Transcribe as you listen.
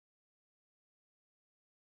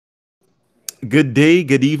Good day,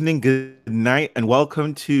 good evening, good night, and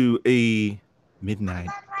welcome to a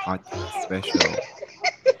midnight podcast special.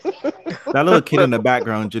 That little kid in the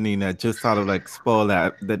background, Janina, just sort of like spoiled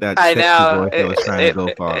that I sexy know. voice I was trying to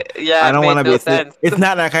go for. Yeah, I it don't want made to no be. sense. It's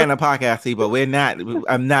not that kind of podcasty, but we're not.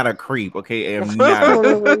 I'm not a creep, okay? I am not a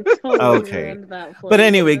creep. Totally Okay. ruined that for But you,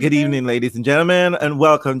 anyway, good Samantha. evening, ladies and gentlemen, and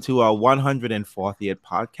welcome to our 140th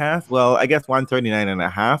podcast. Well, I guess 139 and a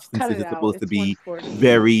half, since Cut this it is out. supposed to It's be 140.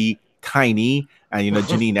 very tiny. And,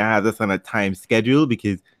 Janina has us on a time schedule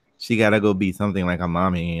because she got to go be something like a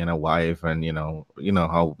mommy and a wife. And,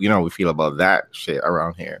 how we feel about that shit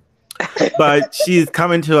around here. But she's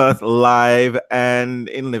coming to us live and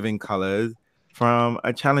in living colors from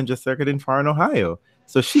a Challenger circuit in Farn, Ohio.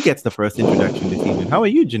 So she gets the first introduction this evening. How are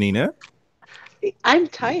you, Janina? I'm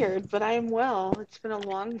tired, but I am well. It's been a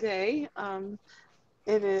long day.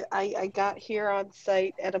 It is, I got here on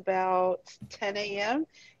site at about 10 a.m.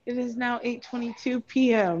 It is now 8:22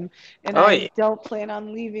 p.m. and Oh, I don't plan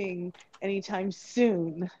on leaving anytime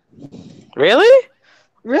soon. really?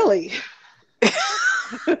 Really.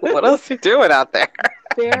 What else you doing out there?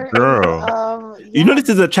 There is Girl. yeah, This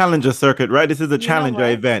is a challenger circuit, right? This is a you know challenger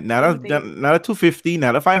what? event. They Not a 250,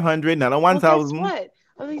 not a 500, not a Well, guess 1000. what?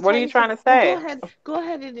 Let me What tell are you you trying something. to Well, say? go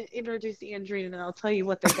ahead and introduce Andrine, and I'll tell you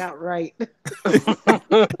what they got right.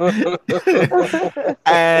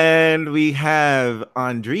 And we have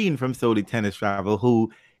Andrine from Soli Tennis Travel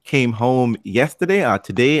who came home yesterday or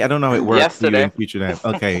today. I don't know how it works for you in Yesterday. future time.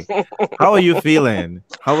 Okay. How are you feeling?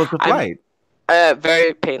 How was the I'm flight?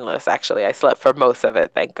 very painless, actually. I slept for most of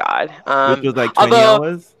it, thank God. Which was like 20 Although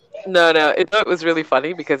hours? no, it was really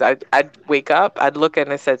funny because I'd wake up, I'd look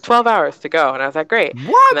and it said 12 hours to go, and I was like, great. And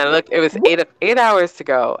What? then I looked, it was What? 8 hours to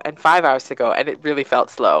go and 5 hours to go, and it really felt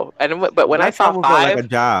slow. But when I That saw travel felt like a five,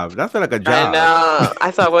 job. That felt like a I job. know.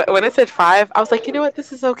 I saw when it said five, I was like, you know what?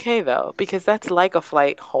 This is okay though, because that's like a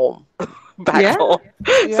flight home, back Yeah, home.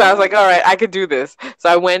 So I was yeah. like, all right, I could do this. So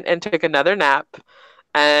I went and took another nap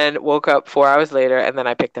and woke up 4 hours later, and then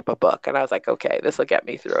I picked up a book, and I was like, okay, this will get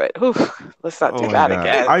me through it. Whew, let's not Oh do my that God.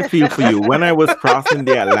 again. I feel for you. When I was crossing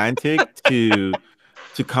the Atlantic to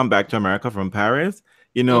come back to America from Paris,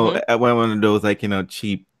 Hmm. I went one of those like,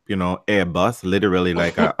 cheap, Airbus, literally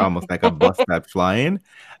like almost like a bus that's flying.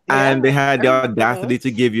 And they Yeah, had I the remember audacity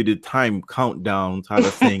to those. give you the time countdown sort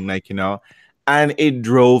of thing, like, and it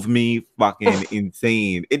drove me fucking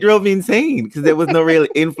insane. It drove me insane because there was no real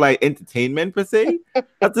in-flight entertainment per se. I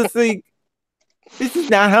was just like, this is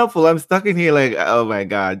not helpful. I'm stuck in here like, oh my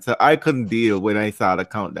God. So I couldn't deal when I saw the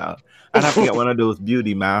countdown. I'd have to get one of those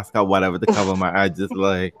beauty masks or whatever to cover my eyes. Just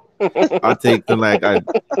like, I'll take them like, can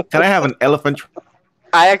I have an elephant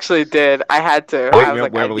I actually did. I had to. wake I me was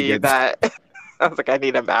up like, I wherever we need get? that. I was like, I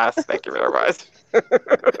need a mask. Thank you very much.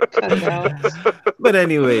 Cut it out. But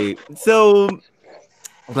anyway, so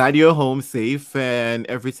glad you're home safe and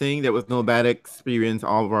everything. There was no bad experience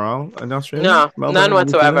overall in Australia, No, none Melbourne,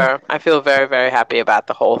 New Zealand. whatsoever. I feel very, very happy about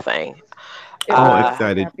the whole thing. It Oh, was a Uh, happy,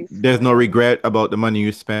 excited. happy There's no story. regret about the money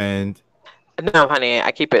you spent. no, honey,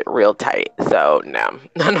 I keep it real tight. So no,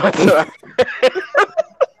 none whatsoever.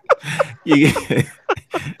 You-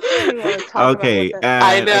 I don't even want to talk about what okay, that.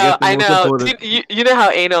 I and I guess know, the I most know. important. You know how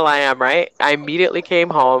anal I am, right? I immediately came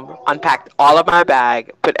home, unpacked all of my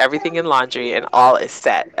bag, put everything in laundry, and all is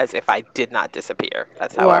set as if I did not disappear.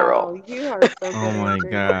 That's how I roll. Wow, you are so Oh good, my Andrew.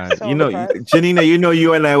 I'm God. so impressed. Janina,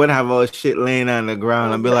 you and I would have all shit laying on the It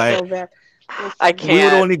ground and would be be like, so bad. I Listen, we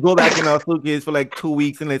would can't. only go back in our suitcase for like 2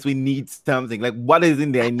 weeks unless we need something. Like, what is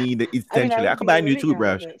in there I need I mean, I essentially? I would could be buy a new living out of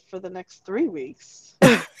toothbrush. it for the next 3 weeks.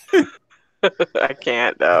 I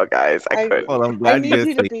can't. No, guys, I I Well, couldn't. I'm I glad need you're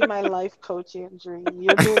you to safe. be my life coach, Andrine.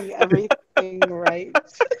 You're doing everything right.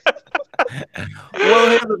 Well,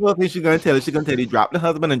 here's the first thing she's gonna tell you. She's gonna tell you drop the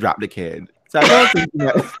husband and drop the kid. So I don't think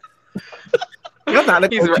that's not the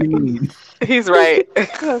He's coach right. you need. He's right.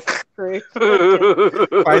 That's great.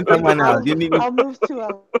 Okay. Find someone else. I'll move to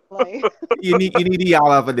LA. You need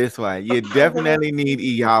Iyala for this one. You I'm gonna definitely need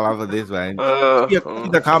Iyala for this one. She's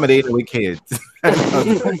Mm. accommodating with kids. And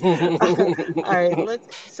All right, let's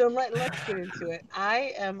get into it.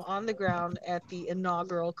 I am on the ground at the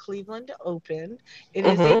inaugural Cleveland Open. It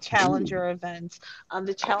is a Mhm. challenger event.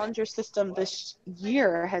 The challenger system this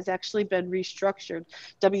year has actually been restructured.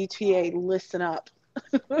 WTA, listen up.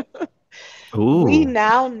 We Ooh.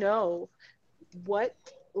 now know what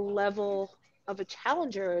level of a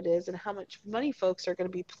challenger it is and how much money folks are going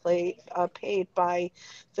to be paid by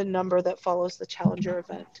the number that follows the challenger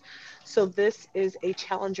event. So this is a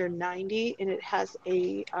challenger 90 and it has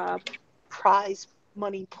a prize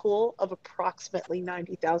money pool of approximately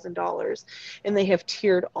 $90,000, and they have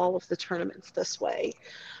tiered all of the tournaments this way.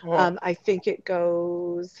 Mhm. I think it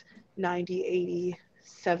goes 90, 80,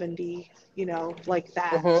 70, like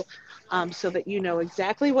Mhm. that, so that you know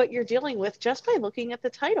exactly what you're dealing with just by looking at the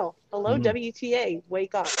title. Hello, Mm. WTA,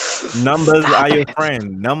 wake up. Numbers are Stop your it.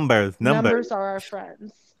 friend. Numbers. Numbers are our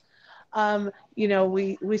friends.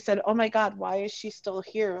 We said, oh my God, why is she still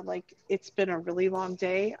here? Like, it's been a really long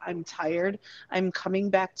day. I'm tired. I'm coming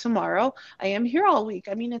back tomorrow. I am here all week.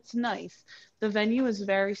 I mean, it's nice. The venue is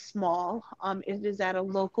very small. It is at a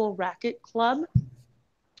local racket club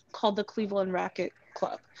called the Cleveland Racket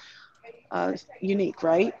Club. Unique,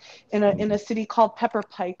 right? In a city called Pepper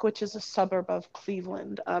Pike, which is a suburb of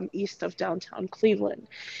Cleveland, east of downtown Cleveland.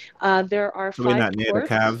 There are So we're five not near the courts.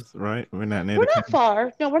 Cavs, right? We're not near We're the not Cavs.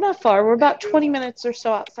 far. No, we're not far. We're about 20 minutes or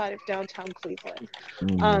so outside of downtown Cleveland.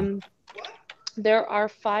 Mm. Um, there are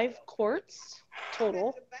five courts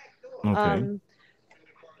total, Okay. um,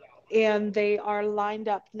 and they are lined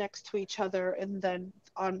up next to each other. And then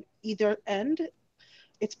on either end,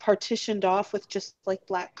 it's partitioned off with just like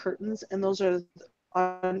black curtains, and those are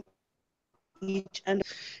on each end.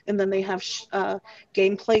 And then they have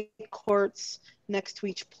gameplay courts next to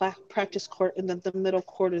each practice court, and then the middle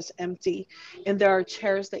court is empty. And there are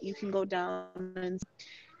chairs that you can go down and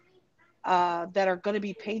that are going to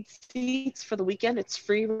be paid seats for the weekend. It's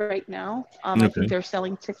free right now. I think they're Okay. selling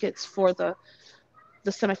tickets for the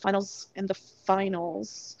semifinals and the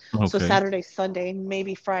finals. So Okay. Saturday, Sunday,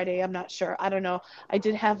 maybe Friday. I'm not sure. I don't know. I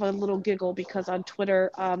did have a little giggle because on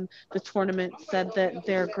Twitter, the tournament said that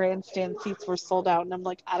their grandstand seats were sold out, and I'm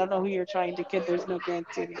like, I don't know who you're trying to kid. There's no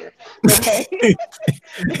grandstand here, but hey,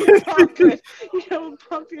 it's all good.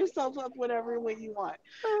 Pump yourself up whatever way you want.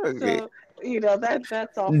 Okay. So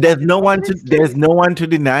that's all fine and all, but it's There's nice. no one to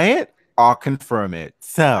deny it or confirm it.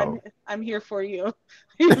 I'm So I'm here for you.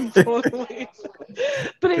 Totally.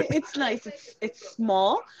 But it's nice. It's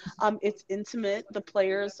small. It's intimate. The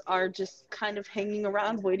players are just kind of hanging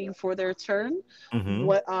around waiting for their turn. hmm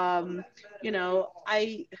What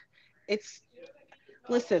I it's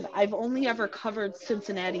listen, I've only ever covered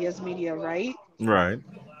Cincinnati as media, right? right.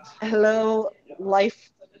 Hello,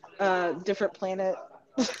 life, different planet.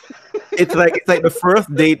 It's like the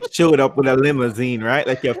first date showed up with a limousine, right?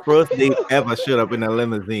 Like your first date ever showed up in a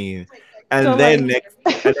limousine. So And then like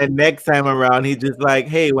next time around he's just like,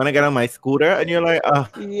 "Hey, when I get on my scooter?" And you're like, "Oh,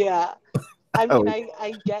 yeah. I mean, oh."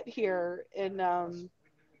 I get here and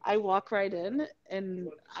I walk right in and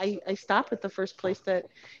I stop at the first place that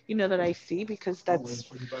that I see because that's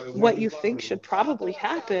what you think should probably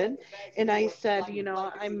happen. And I said,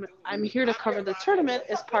 I'm here to cover the tournament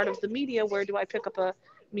as part of the media. Where do I pick up a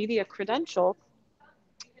media credential?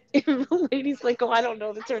 And the lady's like, oh, I don't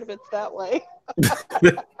know, the tournament's that way.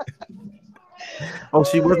 Oh,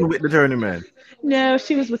 she wasn't with the tournament. No,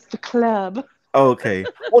 she was with the club. Okay.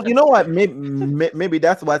 Well, you know what? Maybe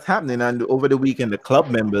that's what's happening. And over the weekend, the club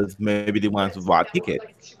members maybe the ones who bought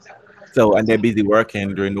tickets. So and they're busy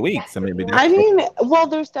working during the week. So maybe I that's what. mean, well,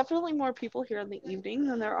 there's definitely more people here in the evening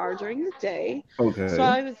than there are during the day. So Okay.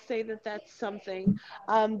 I would say that that's something.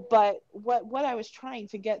 But what I was trying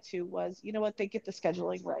to get to was, you know what, they get the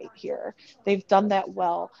scheduling right here. They've done that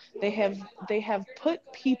well. They have they have put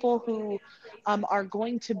people who are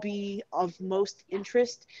going to be of most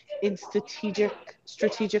interest in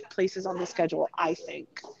strategic places on the schedule, I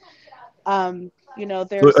think.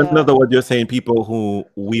 So There's in other words, you're saying people who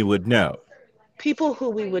we would know. people who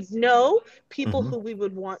we would know, people hmm who we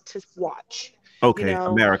would want to watch. You Okay,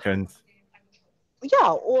 know, Americans.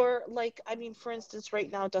 yeah, or like, I mean, for instance,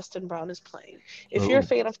 right now Dustin Brown is playing. If you're a Oh,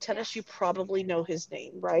 fan of tennis, you probably know his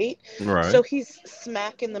name, right? right. So he's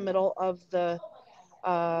smack in the middle of the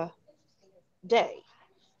uh, day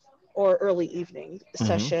or early evening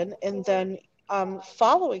hmm session, and then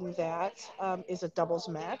following that is a doubles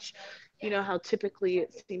match. You know how typically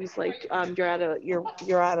it seems like you're at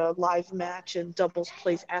a live match and doubles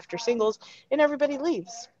plays after singles, and everybody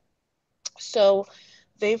leaves. So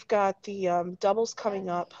they've got the doubles coming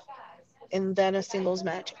up and then a singles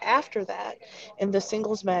match after that. And the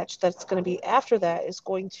singles match that's going to be after that is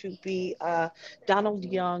going to be Donald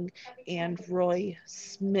Young and Roy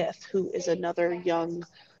Smith, who is another young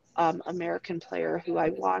American player who I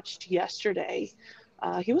watched yesterday.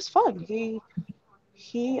 He was fun. He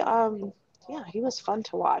yeah, he was fun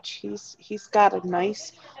to watch. He's got a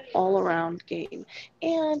nice all around game,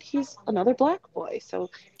 and he's another black boy. So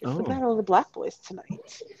it's the Oh, battle of the black boys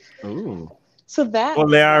tonight. oh. So that Well,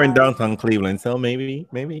 they are in downtown Cleveland, so maybe,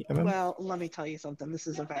 I don't know. well, let me tell you something. This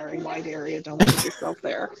is a very wide area. Don't put yourself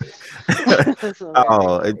there. It's a very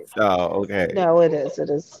Oh, wide. it's okay. No, it is. It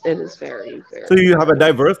is. It is very, So very you have a wide.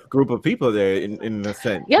 diverse group of people there in a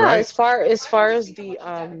sense, Yeah, right? as far as the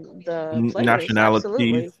players, absolutely.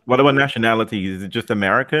 Nationalities. What about nationalities? Is it just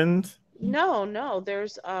Americans? No, no.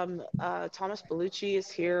 There's Thomas Bellucci is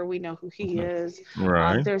here. We know who he Mhm. is.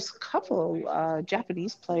 Right. There's a couple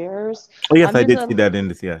Japanese players. Oh yes, I There's did see a that in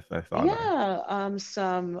this. Yes, I saw that. yeah,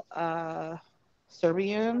 some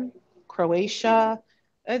Serbian, Croatia.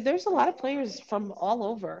 There's a lot of players from all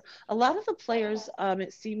over. A lot of the players,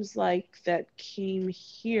 it seems like that came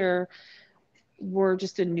here were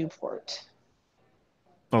just in Newport.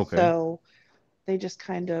 Okay. So they just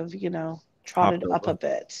kind of, Hopped trotted up a over.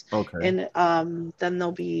 bit. Okay. And then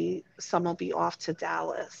some will be off to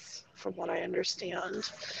Dallas, from what I understand,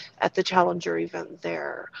 at the Challenger event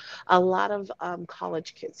there. A lot of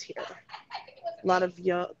college kids here. A lot of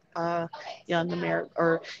young American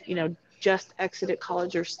or just exited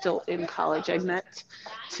college or still in college. I met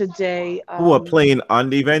today Who are playing on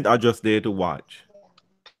the event or just there to watch?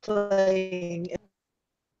 playing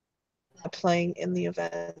in the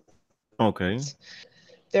event. Okay.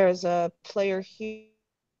 There's a player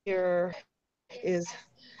here is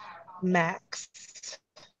Max.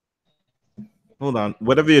 Hold on.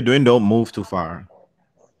 Whatever you're doing, don't move too far.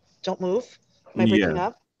 Don't move. Am I Yeah. breaking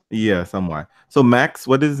up? Yeah, somewhat. So Max,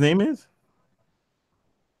 what his name is?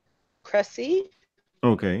 Cressy?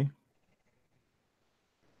 Okay.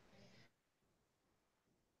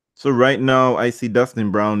 So right now I see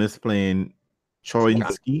Dustin Brown is playing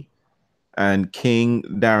Choinsky and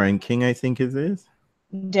Darian King, I think it is.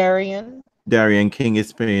 Darian? Darian King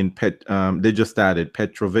is playing they just started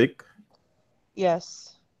Petrovic.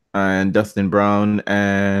 Yes. And Dustin Brown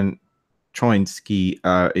and Choinsky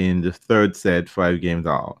are in the third set, 5 games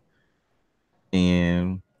out.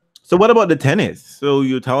 And so what about the tennis? So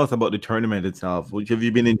you tell us about the tournament itself. Which have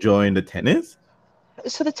you been enjoying the tennis?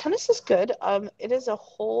 So the tennis is good. It is a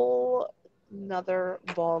whole nother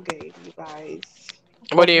ball game, you guys.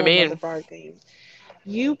 What do you Whole mean? nother ball game.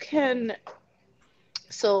 You can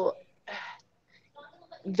so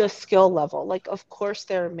the skill level, like of course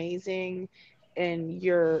they're amazing and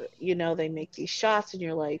they make these shots and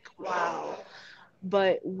you're like, wow.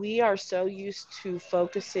 But we are so used to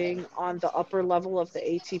focusing on the upper level of the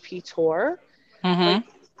ATP tour. Mm-hmm. Like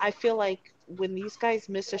I feel like when these guys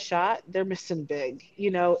miss a shot, they're missing big.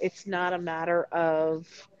 It's not a matter of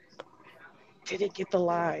did it get the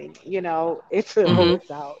line? It's Mm-hmm.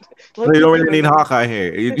 it's out. So Like you if don't they really need don't get Hawkeye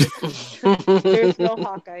here. there's no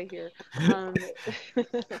Hawkeye here. Um,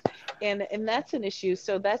 and that's an issue.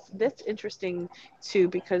 So that's interesting too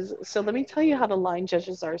because so let me tell you how the line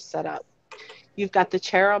judges are set up. You've got the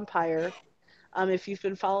chair umpire. If you've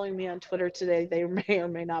been following me on Twitter today, they may or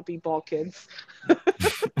may not be ball kids.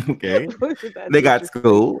 Okay. That's They got interesting.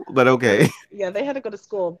 school, but okay. Yeah, they had to go to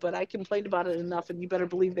school, but I complained about it enough, and you better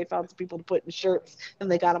believe they found some people to put in shirts, and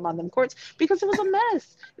they got them on them courts because it was a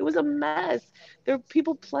mess. It was a mess. There were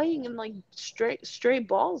people playing in like stray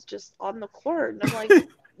balls just on the court, and I'm like,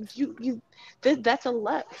 that's a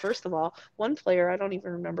let. First of all, one player I don't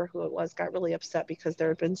even remember who it was got really upset because there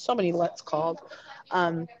had been so many lets called.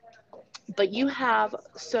 Um, but you have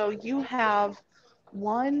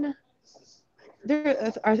one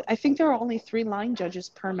I think there are only 3 line judges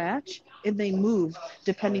per match, and they move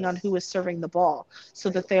depending on who is serving the ball, so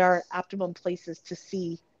that they are at optimum places to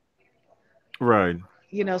see. Right.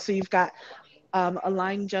 So you've got a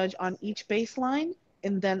line judge on each baseline,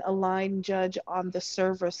 and then a line judge on the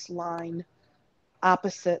service line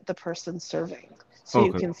opposite the person serving, so you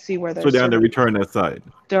Okay. can see where they're So they're on the serving. returner side.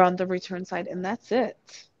 They're on the return side, and that's it.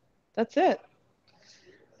 That's it.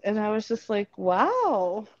 And I was just like,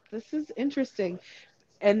 wow, this is interesting.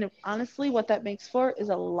 And honestly, what that makes for is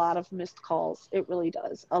a lot of missed calls. It really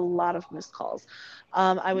does. A lot of missed calls.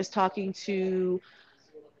 I was talking to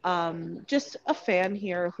just a fan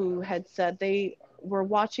here who had said they were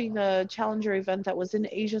watching a Challenger event that was in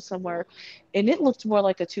Asia somewhere, and it looked more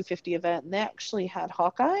like a 250 event, and they actually had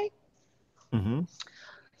Hawkeye. Mm-hmm.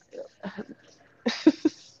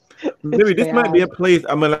 It's Maybe this might be a bad. place.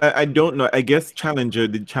 I mean, I don't know. I guess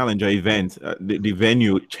the Challenger event, the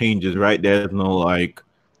venue changes, right? There's no like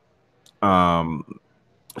um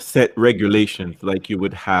set regulations like you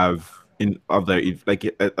would have in other like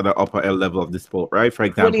at the upper L level of the sport, right? For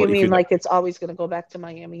What do example, you if you mean? Like it's always going to go back to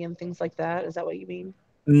Miami and things like that? Is that what you mean?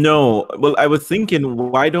 no, well, I was thinking,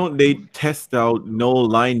 why don't they test out no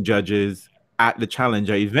line judges at the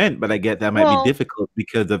Challenger event? But I get that might be Well, difficult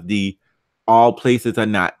because of the all places are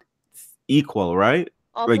not equal, right?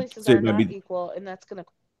 All Like, places so are it might not be, equal, and that's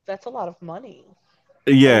a lot of money.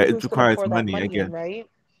 yeah, And it who's going to requires pour that money, I money in, guess. right?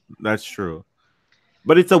 That's true.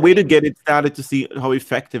 But it's a I way to mean, get it started to see how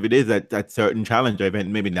effective it is at certain challenger event.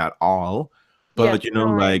 Maybe not all, but yeah, no,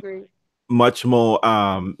 I like agree. much more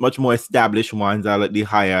established ones are like the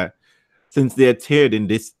higher, since they're tiered in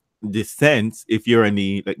this sense. If you're in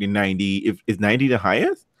the like the 90, if is 90 the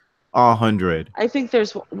highest, or 100, I think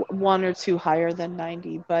there's one or two higher than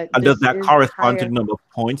 90, but and does this that is the correspond to the higher. number of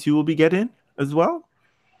points you will be getting as well?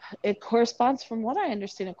 It corresponds, from what I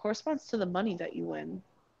understand, it corresponds to the money that you win.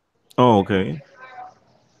 Oh, okay.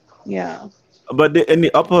 Yeah. But in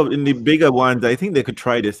the bigger ones, I think they could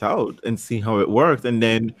try this out and see how it works, and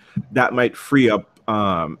then that might free up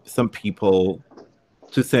some people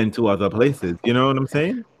to send to other places. You know what I'm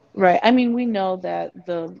saying? Right. I mean, we know that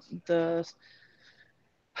the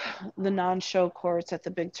non-show courts at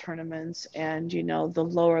the big tournaments and the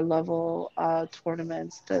lower level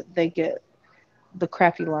tournaments, that they get the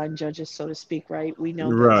crappy line judges, so to speak, right? We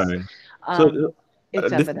know this. Right. So Um,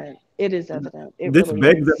 it's this evident. It is evident. It this really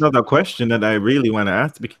begs is. another question that I really want to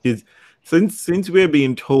ask, because since we're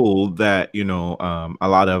being told that a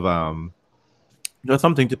lot of there's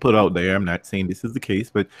something to put out there. I'm not saying this is the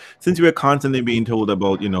case, but since we're constantly being told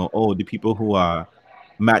about oh, the people who are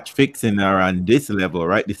match fixing are on this level,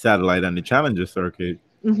 right? The satellite and the challenger circuit,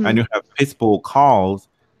 Hmm. and you have piss poor calls,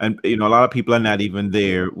 and a lot of people are not even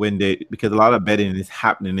there when they, because a lot of betting is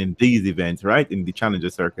happening in these events, right? In the challenger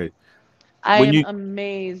circuit. I When am you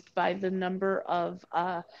amazed by the number of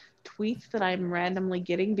tweets that I'm randomly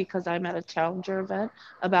getting because I'm at a challenger event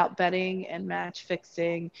about betting and match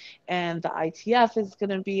fixing, and the ITF is going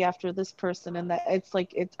to be after this person, and that it's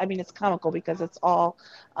like it's. I mean, it's comical because it's all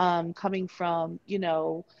coming from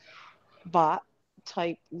bot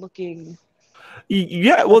type looking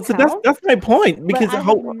yeah, well, so that's accounts. my point, But because I have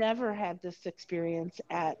how never had this experience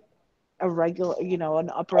at a regular, an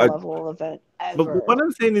upper uh, level event but ever. what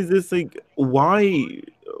I'm saying is this, like, why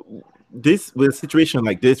this, with a situation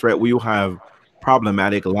like this, right? Where you have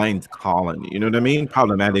problematic lines calling, you know what I mean?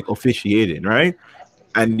 Problematic officiating, right?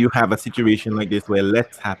 And you have a situation like this where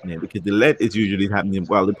let's happening, because the let is usually happening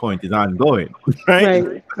while the point is ongoing, right? It's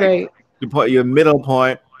Right, like right, you put your middle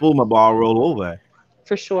point, boom, a ball roll over.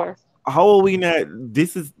 for sure. How are we not?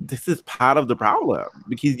 This is part of the problem,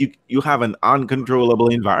 because you have an uncontrollable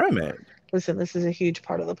environment. Listen, this is a huge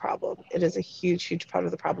part of the problem. It is a huge, huge part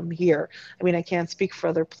of the problem here. I mean, I can't speak for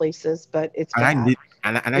other places, but it's And I bad. did,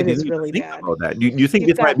 and I It didn't is even really think bad. about that. Do you think You've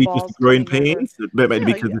this might got be just balls growing coming over. pains, but Yeah,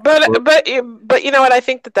 because yeah. it's growing. But you know what? I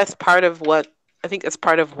think that's part of what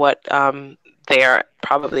they are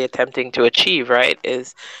probably attempting to achieve, right?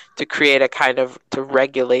 Is to create a kind of to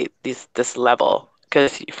regulate this level.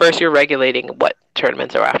 Because first you're regulating what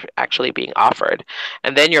tournaments are actually being offered,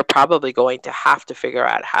 and then you're probably going to have to figure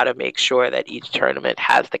out how to make sure that each tournament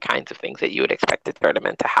has the kinds of things that you would expect a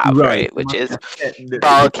tournament to have, Right. right? Which is The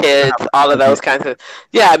ball people that kids, have all of a those kinds of.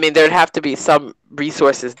 Yeah, I mean, there'd have to be some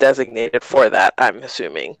resources designated for that, I'm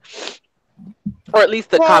assuming, or at least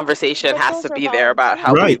the Well, conversation but has those to are be there about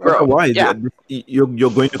how volunteers. we right. grow. Otherwise, Yeah. you're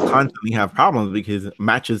going to constantly have problems, because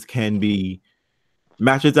matches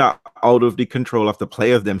are out of the control of the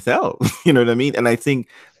players themselves. You know what I mean? And I think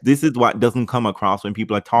this is what doesn't come across when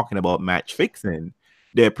people are talking about match fixing.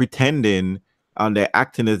 They're pretending and they're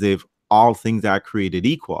acting as if all things are created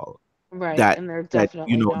equal. Right, That and they're that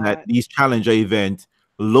definitely that not. these challenger events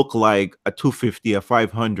look like a 250 or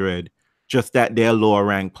 500, just that they're lower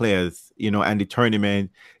ranked players, and the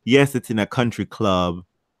tournament, yes, it's in a country club,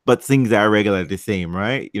 but things are regularly the same,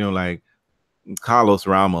 right? Like Carlos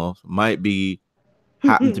Ramos might be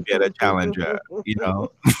happen to be at a challenger, you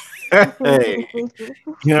know. Hey,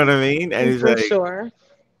 you know what I mean? And it's For like, sure.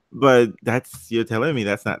 but you're telling me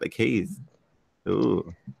that's not the case.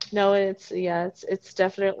 Ooh. No, it's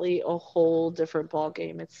definitely a whole different ball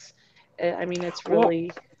game. I mean, it's Well,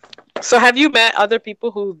 really. so have you met other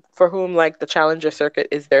people for whom like the challenger circuit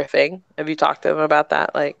is their thing? Have you talked to them about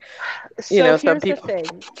that? Like, So some here's the people.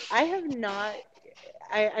 thing. I have not.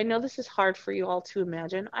 I know this is hard for you all to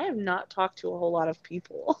imagine. I have not talked to a whole lot of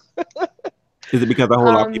people. Is it because a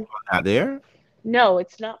whole lot of Um, people are not there? no,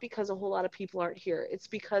 it's not because a whole lot of people aren't here. It's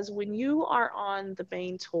because when you are on the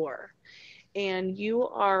main tour and you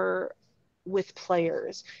are with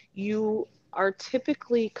players, you are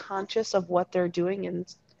typically conscious of what they're doing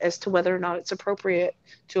and as to whether or not it's appropriate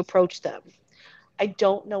to approach them. I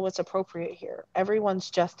don't know what's appropriate here.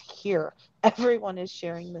 Everyone's just here. Everyone is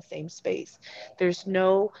sharing the same space. There's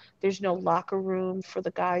no there's no locker room for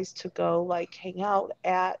the guys to go like hang out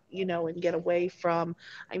at, and get away from.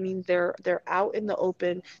 I mean, they're out in the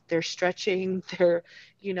open, they're stretching,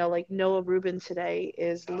 like Noah Rubin today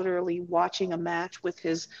is literally watching a match with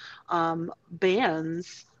his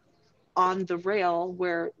bands on the rail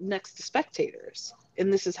where next to spectators.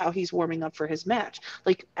 And this is how he's warming up for his match.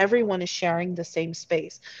 Like everyone is sharing the same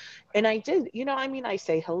space. And I did, I mean, I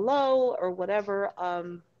say hello or whatever,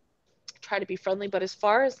 try to be friendly. But as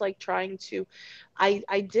far as like trying to,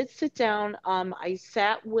 I did sit down. I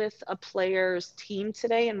sat with a player's team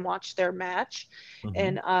today and watched their match,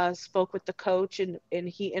 Mhm. and spoke with the coach, and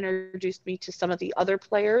he introduced me to some of the other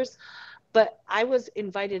players. But I was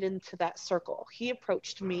invited into that circle. He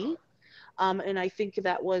approached me, and I think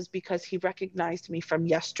that was because he recognized me from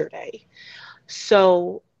yesterday.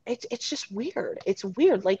 So it's just weird. It's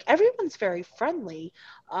weird. Like everyone's very friendly,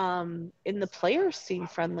 and the players seem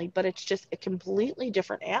friendly, but it's just a completely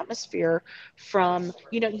different atmosphere from,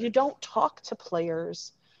 you don't talk to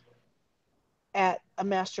players at a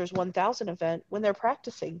Masters 1000 event when they're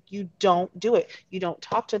practicing. You don't do it. You don't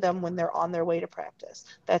talk to them when they're on their way to practice.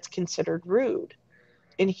 That's considered rude.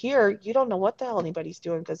 In here, you don't know what the hell anybody's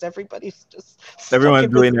doing because everybody's just stuck Everyone's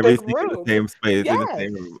in this doing big everything in the room. same space, in the Yes.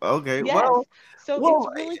 same room. Okay, Yes. So it's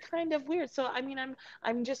well, really kind of weird. So I mean,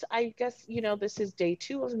 I'm just, I guess, this is day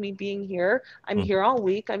 2 of me being here. I'm mm, here all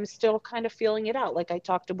week. I'm still kind of feeling it out. Like I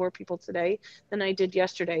talked to more people today than I did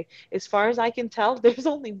yesterday. As far as I can tell, there's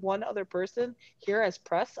only one other person here as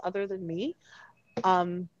press other than me.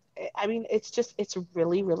 Um, I mean, it's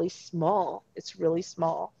really, really small. It's really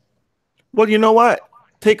small. well, you know what?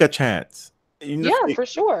 Take a chance. You just Yeah, for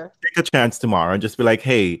sure. take a chance tomorrow and just be like,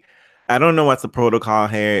 hey, I don't know what's the protocol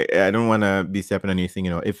here. I don't want to be stepping on anything.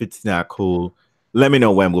 If it's not cool, let me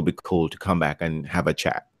know when will be cool to come back and have a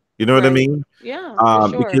chat. You know what I Right. mean? Yeah, for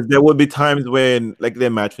sure. Because there would be times when, like, their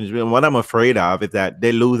match finishes, and what I'm afraid of is that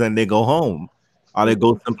they lose and they go home, or they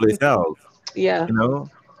go someplace else. Yeah. You know,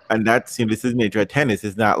 and that's this is major tennis.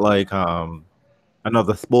 It's not like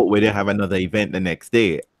another sport where they have another event the next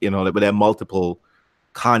day. Like, but there are multiple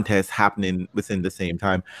contests happening within the same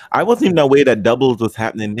time. I wasn't even aware that doubles was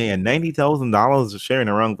happening there. $90,000 sharing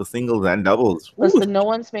around for singles and doubles. Woo. Listen, no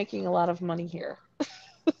one's making a lot of money here.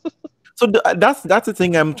 So that's the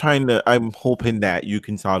thing I'm hoping that you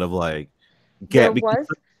can sort of like There get because was,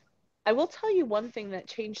 I will tell you one thing that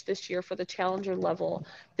changed this year for the challenger level.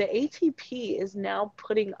 The ATP is now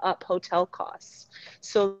putting up hotel costs.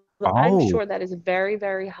 So I'm sure oh that is very,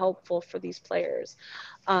 very helpful for these players.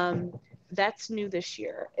 Um, that's new this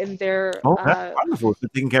year. And they're, oh that's wonderful. So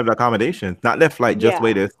taking care of the accommodations, not their flight, just yeah,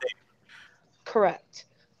 where they're staying. correct.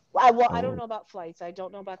 Well, I don't Oh know about flights. I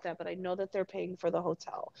don't know about that, but I know that they're paying for the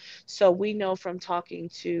hotel. So we know from talking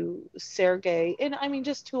to Sergey, and I mean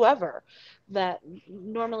just whoever, that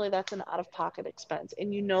normally that's an out-of-pocket expense.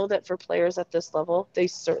 And you know that for players at this level, they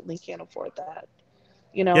certainly can't afford that.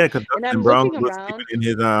 yeah, because And Dustin I'm Brown looking was sleeping around. in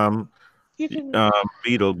his You can,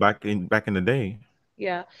 Beetle back in the day.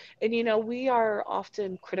 yeah. And we are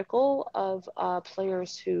often critical of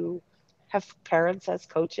players who have parents as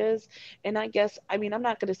coaches. And I guess, I mean, I'm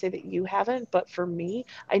not going to say that you haven't, but for me,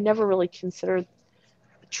 I never really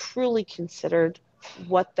truly considered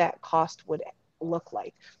what that cost would look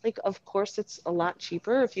like. Like, of course, it's a lot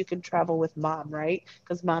cheaper if you can travel with mom, right?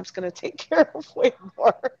 Because mom's going to take care of way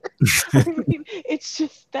more. I mean, it's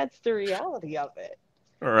just that's the reality of it.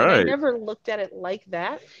 All And I right. never looked at it like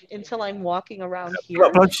that until I'm walking around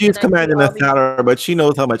But, here but she's and I see commanding a all these, salary, but she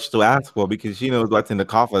knows how much to ask for because she knows what's in the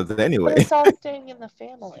coffers but anyway. it's all staying in the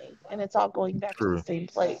family and it's all going back to the True. same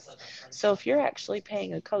place. So if you're actually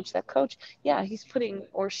paying a coach, that coach, yeah, he's putting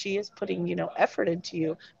or she is putting, effort into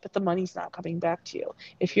you, but the money's not coming back to you.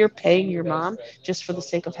 If you're paying your mom just for the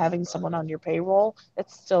sake of having someone on your payroll,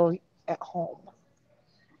 that's still at home.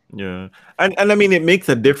 Yeah. And I mean it makes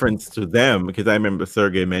a difference to them because I remember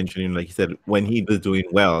Sergey mentioning, like he said, when he was doing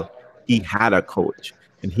well, he had a coach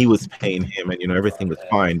and he was paying him and everything was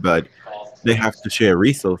fine, but they have to share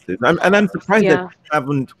resources. I'm surprised that Yeah. they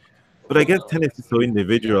haven't, but I guess tennis is so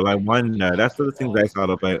individual. I wonder. That's one of the things I thought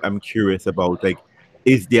about. I'm curious about, like,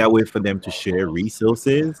 is there a way for them to share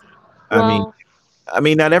resources? I mean, Well,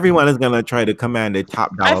 not everyone is gonna try to command a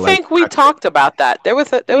top I dollar like think we that. talked about that. There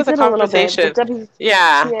was we a did a little bit. The conversation.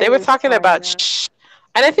 Yeah, they WTA were was talking trying about that.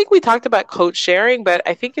 and I think we talked about coach sharing, but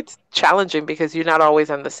I think it's challenging because you're not always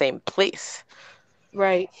in the same place.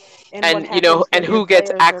 Right. And what And happens and when your who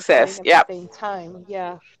gets players are playing access. at the Yep. same time?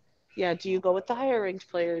 Yeah. Yeah, do you go with the higher ranked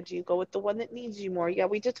player? Do you go with the one that needs you more? Yeah,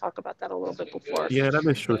 we did talk about that a little bit before. Yeah, that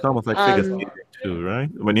is true. It's almost like figure Um, skating too, right?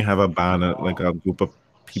 When you have a band, like a group of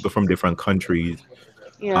people from different countries,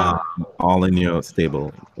 um, yeah. all in your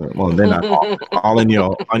stable. Well, they're not all in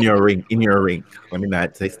your on your rink in your rink. Let me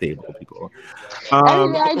not say stable people. And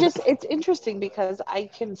Um, I just, it's interesting because I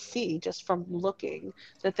can see just from looking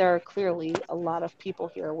that there are clearly a lot of people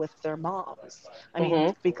here with their moms. I mean,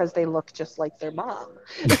 Mhm. because they look just like their mom.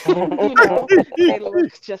 You know, they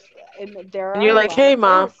look just, and there And are you're a like, lot hey, of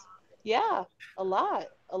mom. players. Yeah, a lot,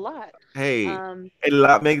 a lot. hey, Um, a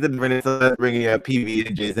lot makes the difference of bringing a PB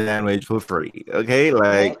and J sandwich for free. Okay,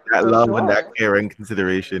 like hey, that for love and that sure, care and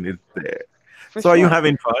consideration is there. for So, are you sure.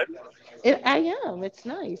 having fun? I am. It's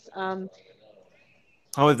nice.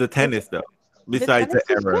 How is the It's tennis though? The Besides the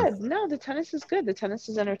tennis is errors. good. No, the tennis is good. The tennis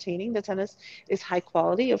is entertaining. The tennis is high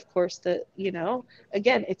quality. Of course,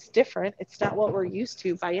 again, it's different. It's not what we're used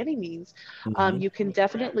to by any means. Mhm. You can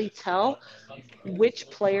definitely tell which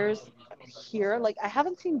players here. Like, I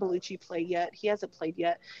haven't seen Bellucci play yet. He hasn't played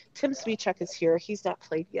yet. Tim Smichek is here. He's not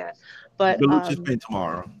played yet, but Belucci's playing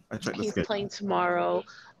tomorrow. I checked the he's schedule. playing tomorrow.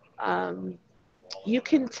 Um, you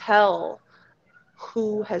can tell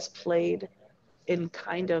who has played and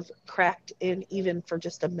kind of cracked in even for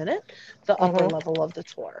just a minute the upper Mhm. level of the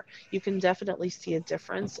tour. You can definitely see a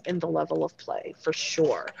difference in the level of play for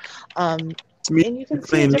sure. Um, Me and you can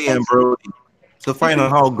see a playing me and difference. Brody. So You find can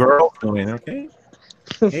out how girls doing, okay?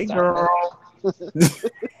 Hey stop girl. it.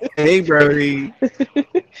 Hey Brody.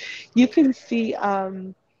 You can see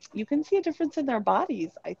you can see a difference in their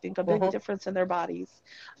bodies. I think a big Mhm. difference in their bodies.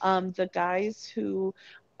 The guys who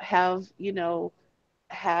have,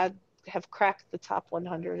 had have cracked the top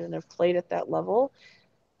 100 and have played at that level,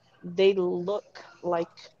 they look like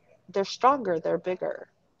they're stronger, they're bigger.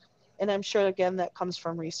 And I'm sure again that comes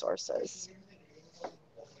from resources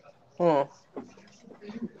Hmm.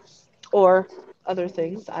 or other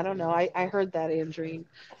things. I don't know. I heard that, Andreen.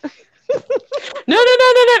 No, no,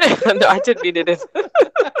 no, no, no, no. No, I didn't mean it.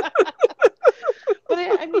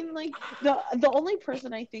 But I mean, like the only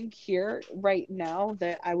person I think here right now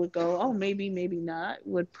that I would go, oh, maybe, maybe not,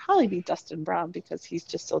 would probably be Dustin Brown because he's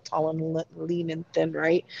just so tall and lean and thin,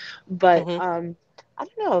 right? But Mhm. I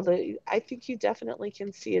don't know. I think you definitely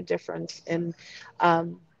can see a difference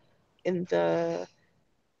um, in the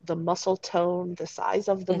muscle tone, the size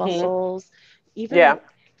of the Mhm. muscles, even Yeah.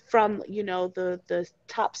 from the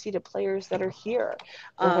top seeded players that are here.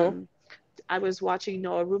 Mhm. Um, I was watching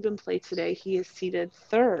Noah Rubin play today. He is seated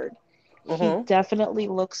third. He Mhm. definitely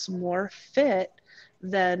looks more fit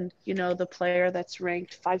than the player that's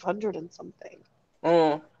ranked 500 and something.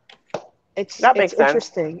 Mm. It's That it's makes sense.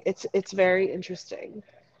 interesting. It's very interesting.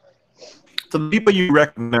 So the people you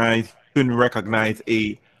recognize, you can recognize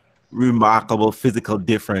a remarkable physical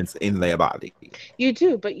difference in their body. You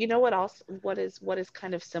do, but you know what else? What is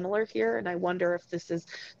kind of similar here, and I wonder if this is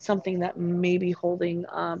something that may be holding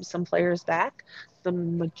some players back. The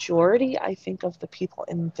majority, I think, of the people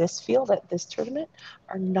in this field at this tournament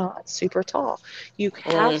are not super tall. You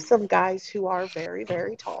have Mm. some guys who are very,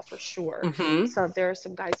 very tall for sure. Mhm. So there are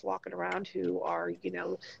some guys walking around who are,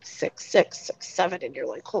 6'6", 6'7", and you're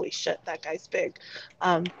like, holy shit, that guy's big.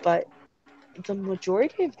 But the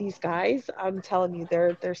majority of these guys, I'm telling you,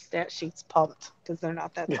 their stat sheets pumped because they're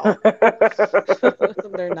not that tall.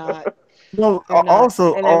 They're not. Well, They're not.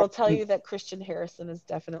 also, And I will tell you that Christian Harrison is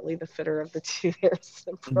definitely the fitter of the two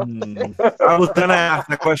Harrison brothers. I was gonna ask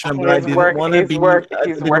that question, but He's work. He's work. I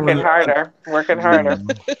He's didn't working want to. harder. Working harder.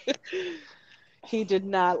 He did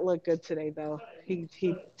not look good today, though. He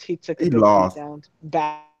took a He good beat lost. down.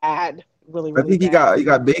 Bad, really, I really think bad. he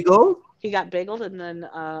got bagel. He got bagelled, and then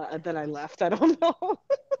I left. I don't know.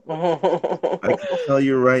 I can tell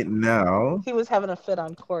you right now. He was having a fit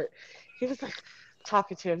on court. He was like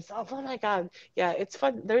talking to himself. Oh my god. Yeah, it's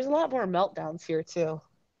fun. There's a lot more meltdowns here too.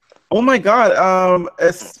 Oh my God.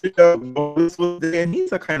 Wallace was there, and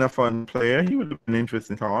he's a kind of fun player. He would have been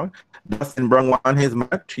interesting to talk. Dustin Brung won his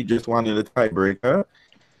match. He just wanted a tiebreaker.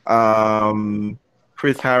 Um,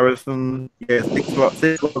 Chris Harrison, yeah,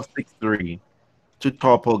 6'12", 6'3".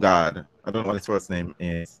 Chutopo God. I don't know what his first name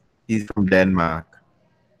is. He's from Denmark.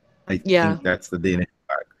 I Yeah. think that's the Danish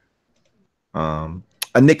flag.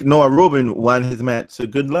 And Noah Rubin won his match. So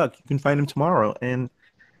good luck. You can find him tomorrow. And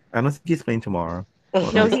I don't think he's playing tomorrow.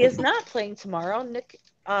 Hold No, on. he is not playing tomorrow. Nick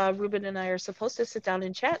Ruben and I are supposed to sit down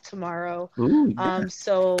and chat tomorrow. Ooh, yeah.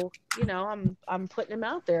 So I'm putting him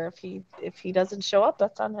out there. If he doesn't show up,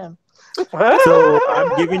 that's on him. So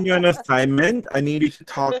I'm giving you an assignment. I need you to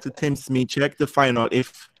talk to Tim Smichek to find out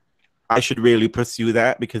if I should really pursue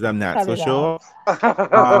that because I'm not Cut so it sure.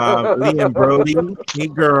 out. Liam Brody, hey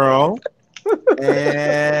girl,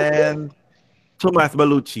 and Thomas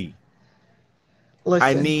Bellucci. I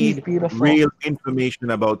Listen, he's need beautiful. real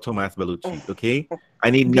information about Thomas Bellucci. Okay, I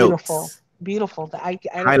need Beautiful. notes, Beautiful.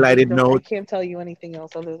 highlighted I notes. can't tell you anything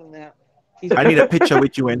else other than that. I need a picture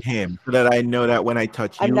with you and him so that I know that when I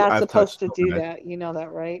touch I'm you, not I've supposed touched to do Thomas. that. You know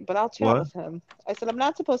that, right? But I'll chat What? with him. I said I'm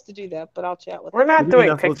not supposed to do that, but I'll chat with We're him. not What do you mean doing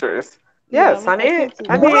not supposed to? pictures. Yeah, Yes, honey. can't do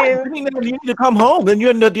I that. What? mean, Janina, you need to come home. Then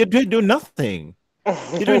you're doing nothing.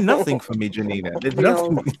 You're doing nothing for me, Janina. There's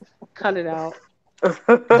Real. nothing. Cut it out.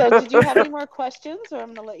 So, did you have any more questions, or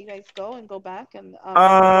I'm gonna let you guys go and go back and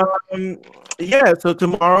Yeah. So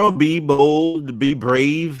tomorrow, be bold, be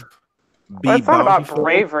brave, well, be it's not about bountiful.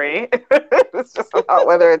 bravery. It's just about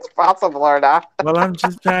whether it's possible or not. Well, I'm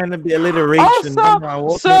just trying to be alliteration. Come on,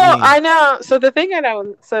 walk So with me. I know. So the thing I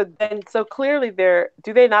know. So clearly,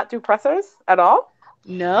 do they not do pressers at all?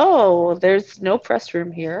 No, there's no press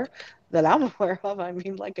room here that I'm aware of. I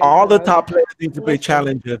mean, like I All the said, top players need to play listen.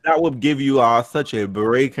 challenges. That would give you such a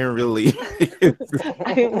break and relief.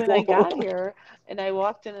 When I got here and I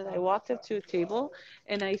walked in and I walked up to a table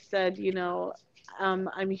and I said,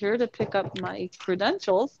 I'm here to pick up my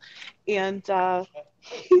credentials. And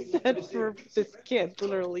he said, for this kid,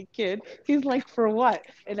 literally kid, he's like, for what?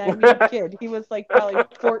 And I mean, kid, he was like probably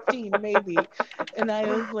 14 maybe. And I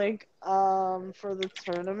was like, for the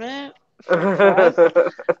tournament, for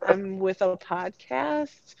press, I'm with a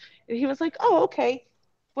podcast. And he was like, oh, okay.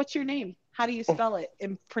 What's your name? How do you spell it?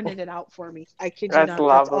 And printed it out for me. I kid you That's not.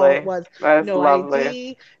 That's all it lovely. was. That's No lovely.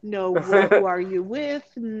 ID, no who are you with,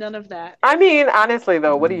 none of that. I mean, honestly,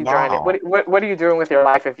 though, what are you trying to? Wow. What are you doing with your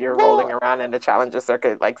life if you're rolling around in the challenger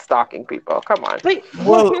circuit like stalking people? Come on. But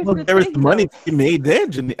Well, here's the there is thing, money though. to be made there,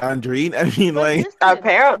 Andreen. I mean, But like, listen,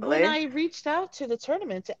 Apparently. when I reached out to the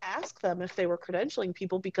tournament to ask them if they were credentialing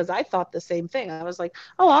people, because I thought the same thing. I was like,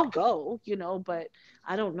 oh, I'll go, but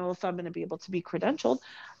I don't know if I'm going to be able to be credentialed.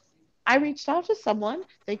 I reached out to someone.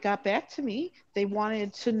 They got back to me. They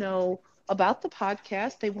wanted to know about the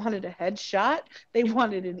podcast. They wanted a headshot. They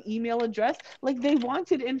wanted an email address. Like they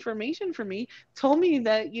wanted information from me. Told me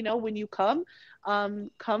that, when you come,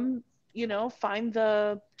 come, find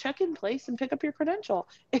the check-in place and pick up your credential.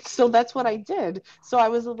 And so that's what I did. So I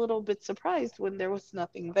was a little bit surprised when there was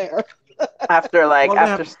nothing there.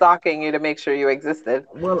 After stalking you to make sure you existed.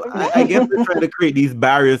 Well, I guess they're trying to create these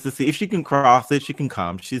barriers to see if she can cross it, she can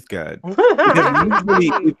come. She's good. Because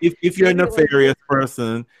usually, if you're a nefarious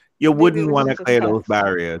person, you wouldn't want to clear those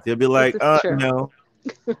barriers. You'll be like, no.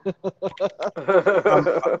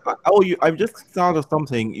 I just thought of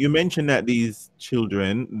something. You mentioned that these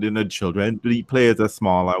children, the players are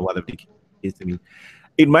small or whatever the case to me.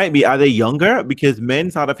 It might be, are they younger? Because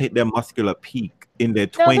men sort of hit their muscular peak in their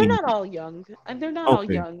 20s. No, they're not all young. And they're not all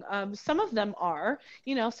young. Some of them are,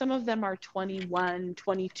 some of them are 21,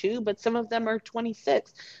 22, but some of them are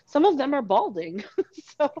 26. Some of them are balding.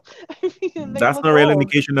 So, I mean, that's no real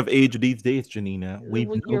indication of age these days, Janina.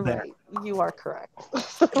 You're right. You are correct.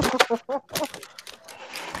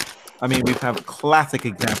 I mean, we have classic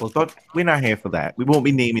examples, but we're not here for that. We won't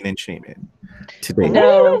be naming and shaming today.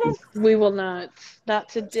 No, we will not. Not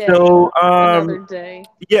today. So, another day.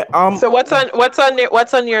 Yeah. So what's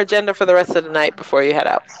on your agenda for the rest of the night before you head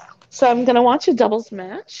out? So I'm gonna watch a doubles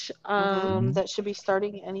match. That should be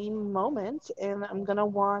starting any moment, and I'm gonna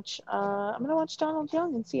watch Donald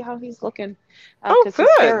Young and see how he's looking. Good.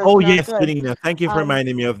 Oh yes, Janina. Thank you for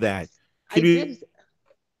reminding me of that.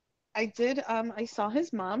 I did. I saw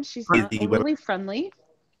his mom. She's not overly friendly.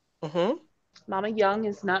 Mm-hmm. Mama Young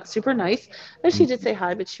is not super nice. And she did say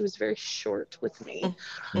hi, but she was very short with me.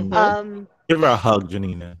 Mm-hmm. Give her a hug,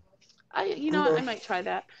 Janina. I might try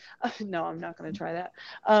that. No, I'm not going to try that.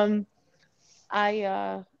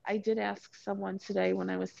 I did ask someone today when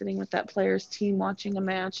I was sitting with that players team watching a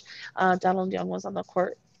match. Donald Young was on the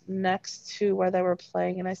court next to where they were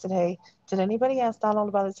playing, and I said, "Hey, did anybody ask Donald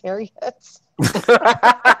about his hair yet?"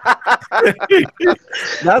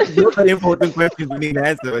 Those are important questions we need to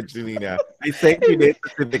answer, Janina. I thank you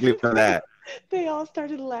specifically for that. They all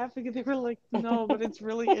started laughing and they were like, "No, but it's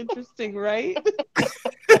really interesting, right?"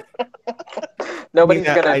 Nobody's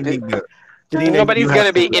gonna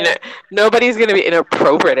be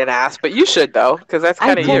inappropriate and ask, but you should though, because that's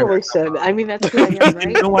kind of you. I totally should. I mean, that's who I am, right?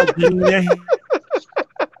 You know what, Janina?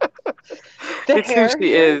 It's who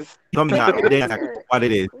she is. What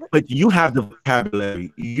it is, but you have the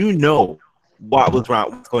vocabulary. You know what's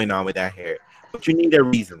going on with that hair, but you need a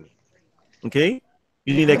reason. Okay,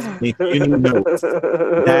 you need explanation. You need notes.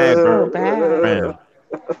 So bad.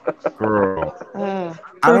 Girl. Uh,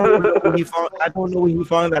 I don't know where he found. I don't know where he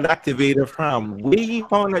found that activator from. Where he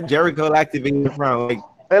found that Jericho activator from? Like,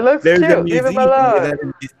 It looks there's a cute. Leave him museum here alone. that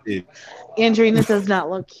existed. Andrina does not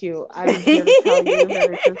look cute. I'm here to tell you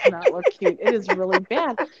that it does not look cute. It is really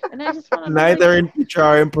bad. And I just want to be like, Neither in picture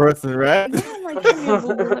or in person, right? yeah, I'm like, come here,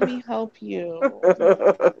 boo boo, let me help you.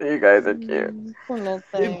 You guys are cute. Poor little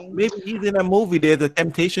Maybe, thing. maybe he's in a movie. There's a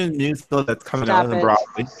Temptation musical that's coming out Stop on it.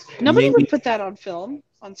 Broadway. Nobody Maybe would put that on film,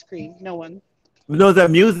 on screen. No one. no, the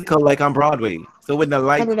musical like on Broadway. So when the Cut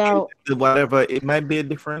lights it out. whatever, it might be a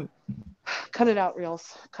different. Cut it out,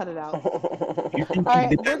 Reels. Cut it out. You think All he right,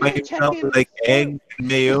 did we're that by gonna check himself in. with like eggs and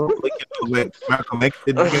mayo, like like Malcolm X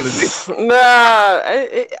did back in the day? No,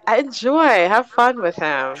 I enjoy. Have fun with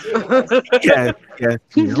him. Yes, yes.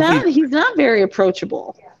 He's not very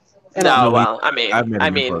approachable at all. No, No, well, I've met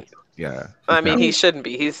him in person. Yeah, he's not. he shouldn't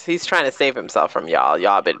be. He's trying to save himself from y'all.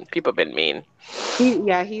 People been mean.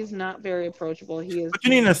 He's not very approachable. He is But you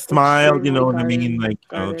need to smile, you know what I extremely mean? Like,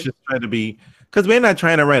 guarded. just try to be, because we're not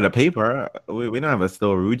trying to write a paper. We don't have a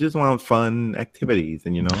story. We just want fun activities,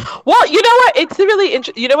 and Well, you know what? It's really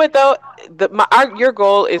interesting. You know what though? Your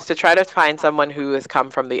goal is to try to find someone who has come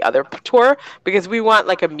from the other tour because we want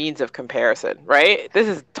like a means of comparison, right? This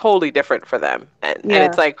is totally different for them, and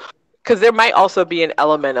it's like because there might also be an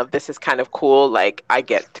element of this is kind of cool. Like I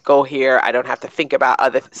get to go here. I don't have to think about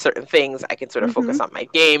other certain things. I can sort of focus on my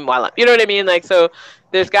game while you know what I mean? Like, so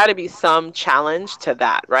there's got to be some challenge to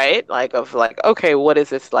that, right? Like of like, okay, what is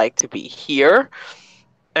this like to be here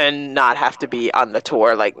and not have to be on the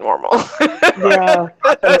tour like normal? Yeah.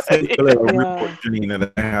 I send you a little Yeah. report, Janine,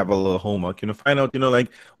 and I have a little homework. Find out, like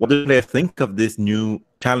what do they think of this new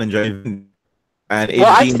challenger event? And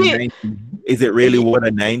is it really what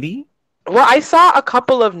a 90? Well, I saw a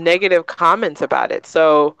couple of negative comments about it,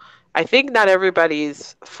 so I think not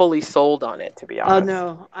everybody's fully sold on it, to be Oh honest.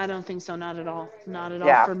 no, I don't think so. Not at all. Not at all.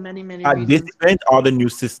 Yeah. For many, many This reasons. event or the new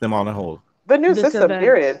system on the whole? The new This system, event.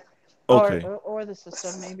 period. Okay. Or the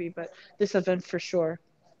system maybe, but this event for sure.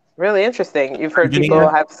 Really interesting. You've heard Janine? people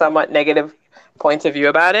have somewhat negative points of view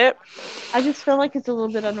about it. I just feel like it's a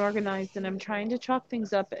little bit unorganized, and I'm trying to chalk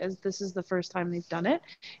things up as this is the first time they've done it,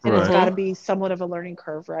 and it's Right. got to be somewhat of a learning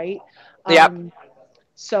curve, right? Yep.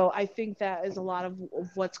 So I think that is a lot of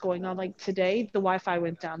what's going on. Like today, the Wi-Fi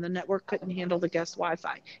went down. The network couldn't handle the guest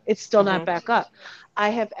Wi-Fi. It's still not back up. I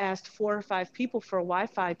have asked 4 or 5 people for a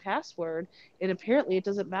Wi-Fi password, and apparently it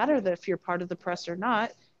doesn't matter that if you're part of the press or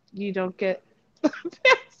not, you don't get a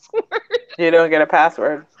password. You don't get a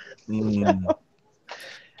password. The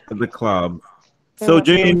club. So,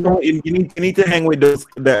 Jane, you need to hang with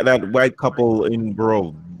that white couple in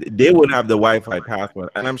Bro. They would have the Wi-Fi password,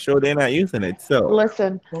 and I'm sure they're not using it. So,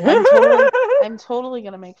 Listen, I'm totally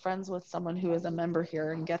going to make friends with someone who is a member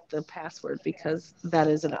here and get the password because that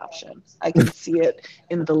is an option. I can see it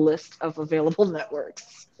in the list of available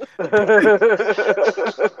networks.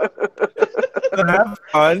 have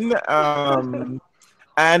fun.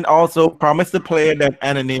 And also promise the player that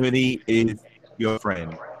anonymity is your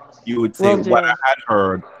friend. You would say what I had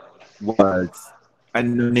heard was a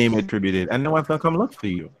new name attributed, and no one's gonna come look for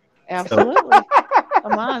you. Absolutely,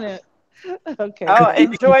 I'm on it. Okay. Oh,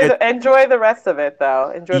 enjoy the rest of it,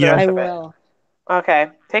 though. Enjoy the rest I of it. will. Okay,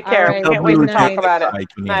 take care. All right, Can't wait to good talk night. about it.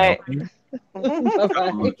 Night.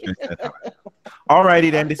 Bye-bye.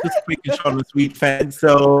 Alrighty then, this was Quick and Short and Sweet fans.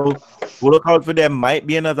 So we'll look out for there might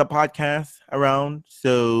be another podcast around.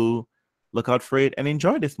 So look out for it and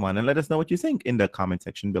enjoy this one and let us know what you think in the comment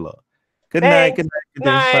section below. Good night. Thanks. Good night. Good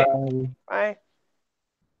day. Night. Bye. Bye.